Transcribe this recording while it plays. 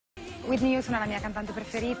Whitney Houston è la mia cantante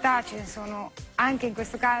preferita, ce ne sono anche in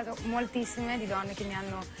questo caso moltissime di donne che mi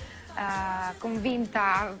hanno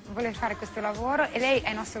convinta a voler fare questo lavoro e lei è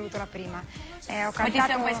in assoluto la prima. Ma ti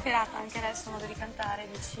sei un po' ispirata anche lei al suo modo di cantare?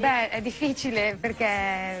 Dici? Beh, è difficile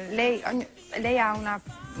perché lei ha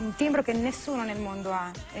un timbro che nessuno nel mondo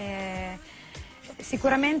ha.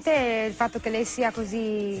 Sicuramente il fatto che lei sia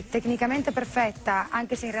così tecnicamente perfetta,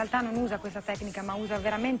 anche se in realtà non usa questa tecnica ma usa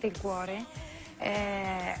veramente il cuore,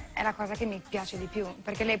 è la cosa che mi piace di più,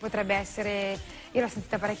 perché lei potrebbe essere, io l'ho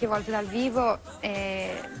sentita parecchie volte dal vivo,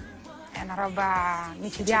 è una roba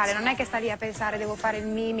micidiale, non è che sta lì a pensare devo fare il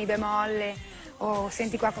mi bemolle o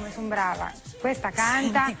senti qua come son brava, questa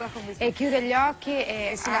canta e chiude gli occhi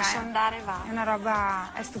e si lascia andare e va. È una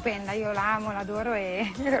roba, è stupenda, io la amo, l'adoro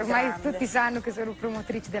e ormai Grande. tutti sanno che sono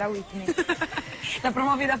promotrice della Whitney. La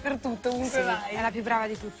promuovi dappertutto, ovunque vai. È la più brava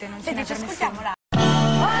di tutte, non ce n'è per nessuno. Ascoltiamola.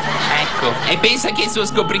 Ecco, e pensa che il suo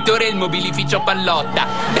scopritore è il mobilificio Pallotta.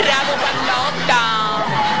 Bravo Pallotta!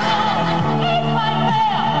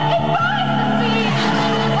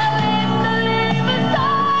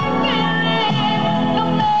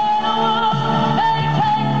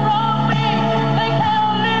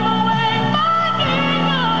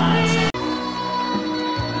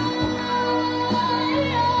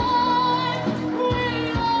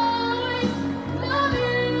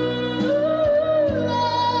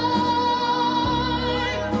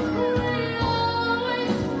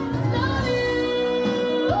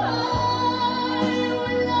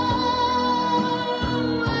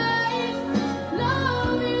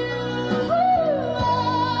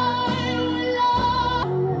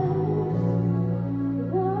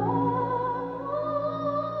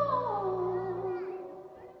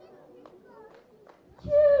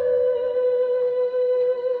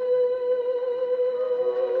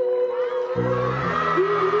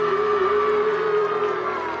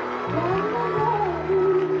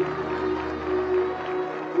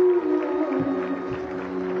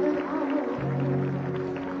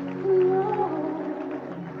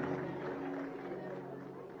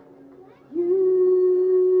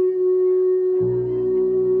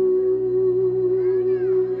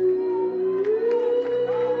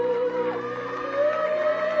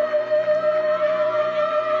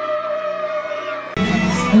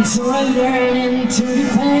 And so I'm learning to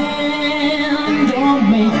depend on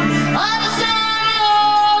me. On the side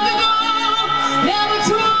of the road, never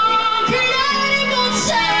to create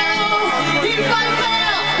myself. If I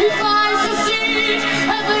fail, if I succeed,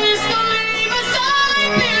 at least I'll leave as I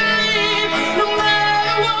believe. No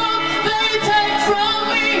matter what they take from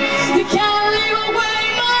me, they can't leave away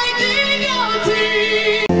my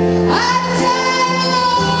dignity. I'm tired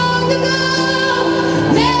long ago,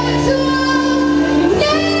 never to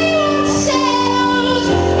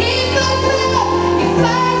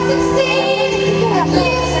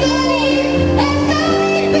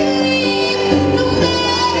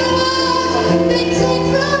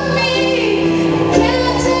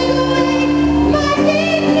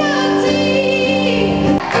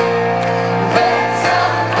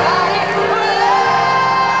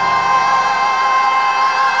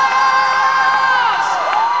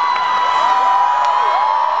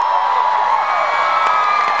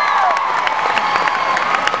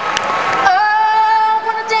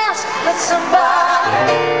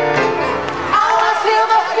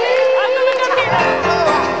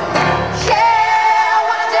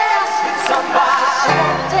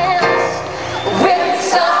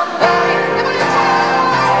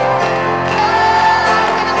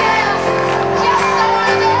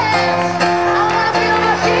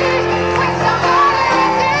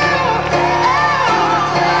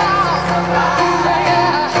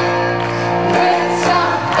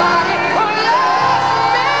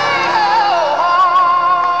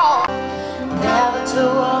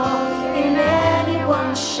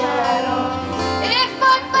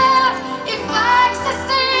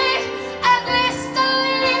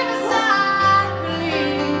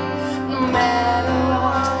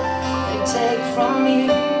from me,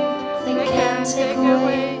 they can't take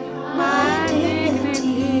away